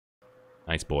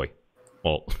Nice boy.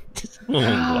 Well,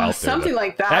 out something there,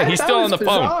 like that. Hey, he's that still on the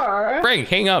bizarre. phone. Frank,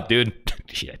 hang up, dude.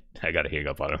 Shit, I gotta hang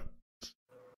up on him.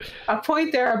 A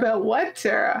point there about what,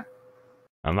 Sarah?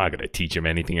 I'm not gonna teach him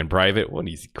anything in private. What,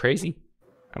 he's crazy?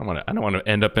 I don't want to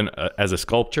end up in as a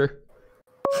sculpture.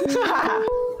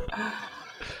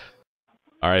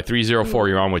 All right, 304.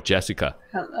 You're on with Jessica.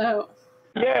 Hello.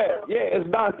 Yeah, it's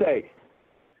Dante.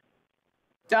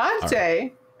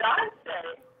 Dante?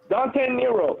 Dante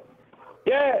Nero.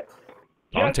 Yeah.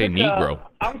 Dante Jessica, Negro.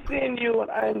 I'm seeing you,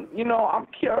 and I'm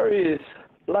curious.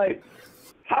 Like,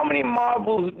 how many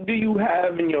marbles do you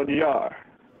have in your jar?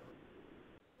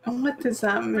 What does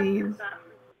that mean?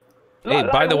 Hey,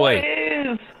 by the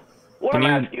way, I'm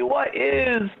asking you, what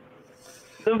is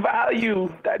the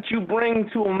value that you bring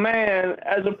to a man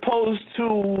as opposed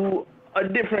to a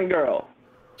different girl?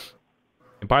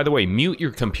 and by the way, mute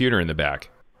your computer in the back.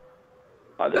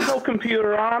 There's no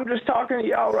computer on. I'm just talking to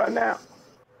y'all right now.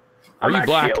 Are you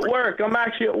black? I'm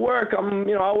actually at work. I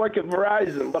work at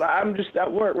Verizon, but I'm just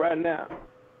at work right now.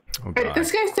 Oh, Wait, God.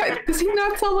 this guy, does he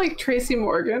not sound like Tracy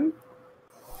Morgan?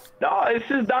 No, this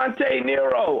is Dante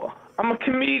Nero. I'm a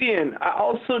comedian. I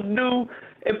also do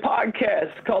a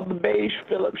podcast called The Beige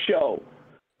Phillip Show.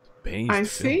 I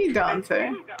see,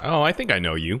 Dante. Oh, I think I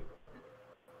know you.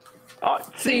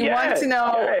 So you want to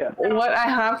know what I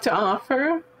have to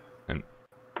offer?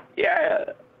 Yeah.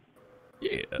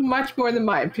 Much more than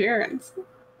my appearance.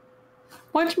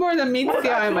 Much more than meets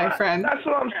the eye, my friend. That's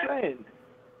what I'm saying.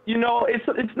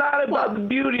 It's not about the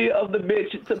beauty of the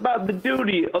bitch. It's about the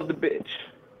duty of the bitch.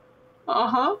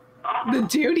 Uh-huh. The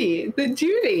duty. The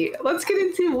duty. Let's get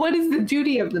into what is the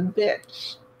duty of the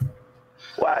bitch.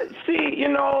 Well, see,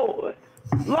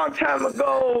 long time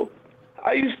ago,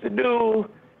 I used to do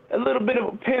a little bit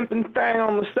of a pimping thing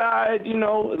on the side,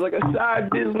 like a side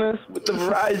business with the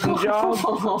Verizon job.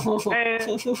 And,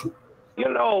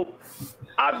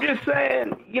 I'm just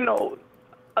saying,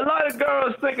 a lot of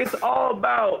girls think it's all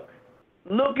about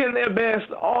looking their best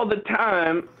all the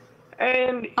time.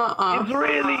 And it's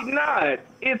really not.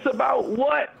 It's about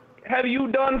what have you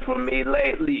done for me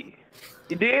lately.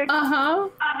 You dig?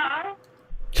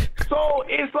 So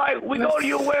it's like we go to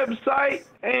your website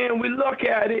and we look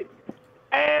at it,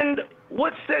 and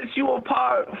what sets you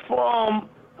apart from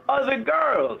other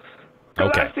girls?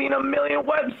 Because Okay. I've seen a million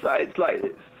websites like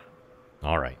this.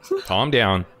 All right, calm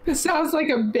down. This sounds like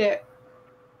a bit.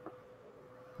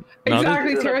 No,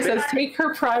 Exactly, Tara says, take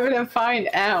her private and find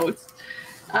out.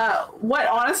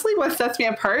 What sets me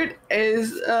apart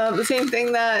is the same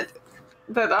thing that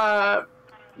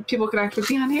people connect with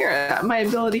me on here. My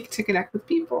ability to connect with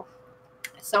people.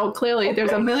 So clearly,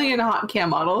 there's a million hot cam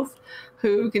models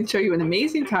who can show you an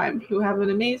amazing time, who have an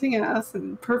amazing ass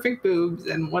and perfect boobs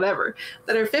and whatever,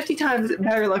 that are 50 times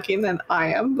better looking than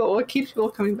I am. But what keeps people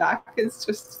coming back is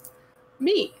just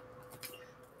me.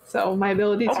 So my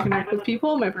ability to connect with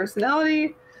people, my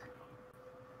personality.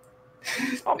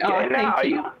 Okay, now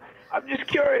I'm just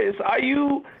curious. Are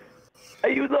you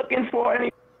looking for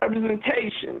any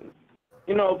representation?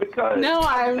 Because no,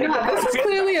 I'm not. This is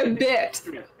clearly a bit.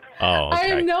 Oh, okay. I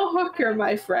am no hooker,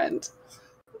 my friend.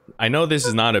 I know this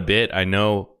is not a bit. I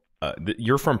know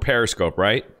you're from Periscope,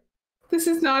 right? This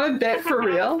is not a bit for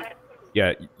real.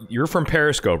 Yeah, you're from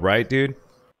Periscope, right, dude?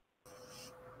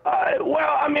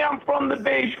 Well, I'm from the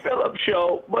Beige Phillip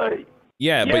Show, but...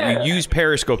 Yeah, but you use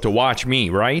Periscope to watch me,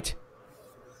 right?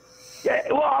 Yeah,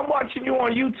 well, I'm watching you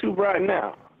on YouTube right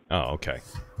now. Oh, okay.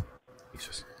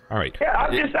 Jesus. All right. Yeah,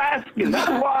 I'm just asking. That's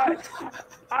why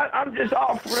I'm just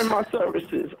offering my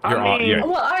services.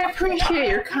 Well, I appreciate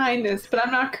your kindness, but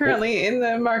I'm not currently in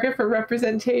the market for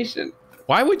representation.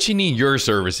 Why would she need your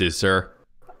services, sir?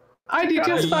 I do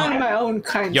just fine my own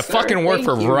kind. You sir. fucking work Thank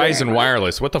for you Verizon very much.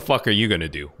 Wireless. What the fuck are you gonna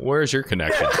do? Where's your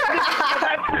connection?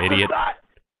 Idiot.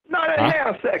 Hang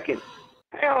on a second.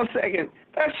 Hang on a second.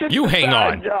 That's just You a hang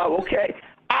side on. job, okay?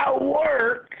 I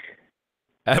work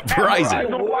at Verizon.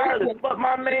 Verizon Wireless, but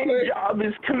my main job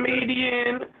is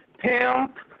comedian,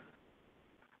 pimp,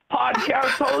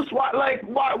 podcast host.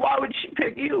 Why would she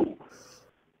pick you?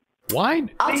 Why?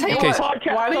 I'll tell you what.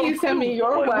 Why don't you send me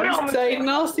your website and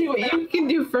I'll see what you can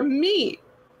do for me.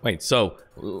 Wait, so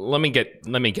let me get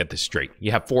this straight.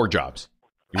 You have 4 jobs.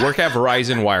 You work at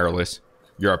Verizon Wireless.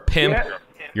 You're a pimp. Yeah.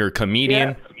 You're a comedian.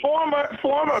 Yeah.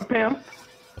 Former pimp.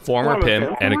 Former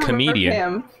pimp and a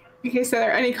comedian. In case there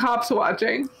are any cops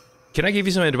watching. Can I give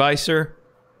you some advice, sir?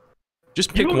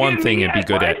 Just pick one thing and be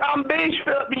good at. I'm Beige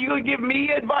Phillip. You gonna give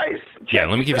me advice? Yeah,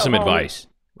 let me give you some advice.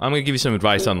 I'm gonna give you some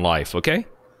advice on life. Okay?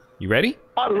 You ready?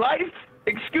 On life?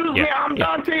 Excuse me. I'm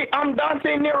Dante. I'm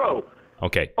Dante Nero.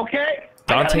 Okay. Okay.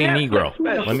 Dante Negro.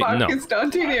 What the fuck is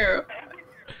Dante Nero?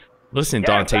 Listen,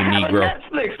 Dante Negro. Have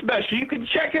a Netflix special. You can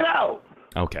check it out.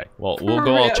 Okay. Well, we'll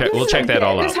go. We'll check that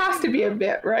all out. This has to be a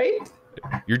bit, right?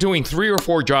 You're doing 3 or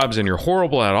 4 jobs and you're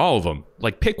horrible at all of them.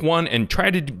 Like, pick one and try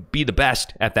to be the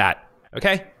best at that.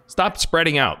 Okay? Stop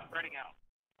spreading out.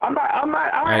 I'm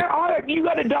not. You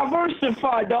got to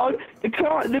diversify, dog. The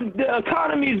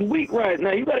economy is weak right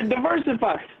now. You got to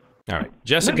diversify. All right,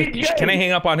 Jessica, can I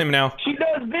hang up on him now? She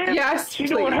does this. Yes,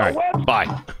 she's doing her web.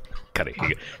 Bye.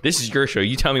 This is your show.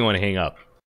 You tell me when to hang up.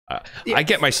 I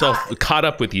get myself caught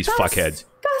up with these fuckheads.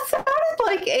 That sounded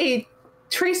like a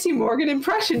Tracy Morgan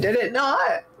impression, did it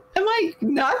not? Am I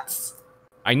nuts?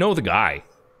 I know the guy.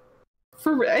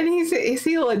 And is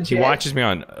he legit? He watches me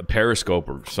on Periscope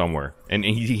or somewhere, and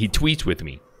he tweets with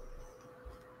me.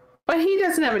 But he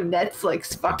doesn't have a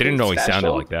Netflix fucking I didn't know special. He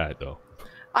sounded like that, though.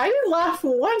 I didn't laugh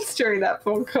once during that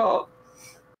phone call.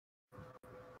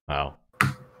 Wow.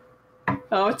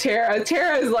 Oh, Tara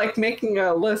is like making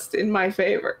a list in my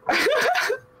favor.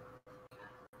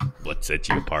 What sets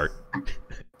you apart?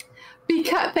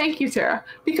 Thank you, Tara.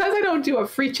 Because I don't do a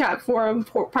free chat forum,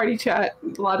 party chat,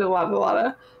 a lot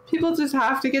of people just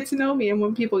have to get to know me, and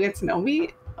when people get to know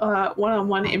me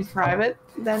one-on-one in private,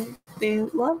 then they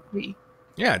love me.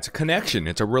 Yeah, it's a connection.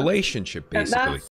 It's a relationship, basically.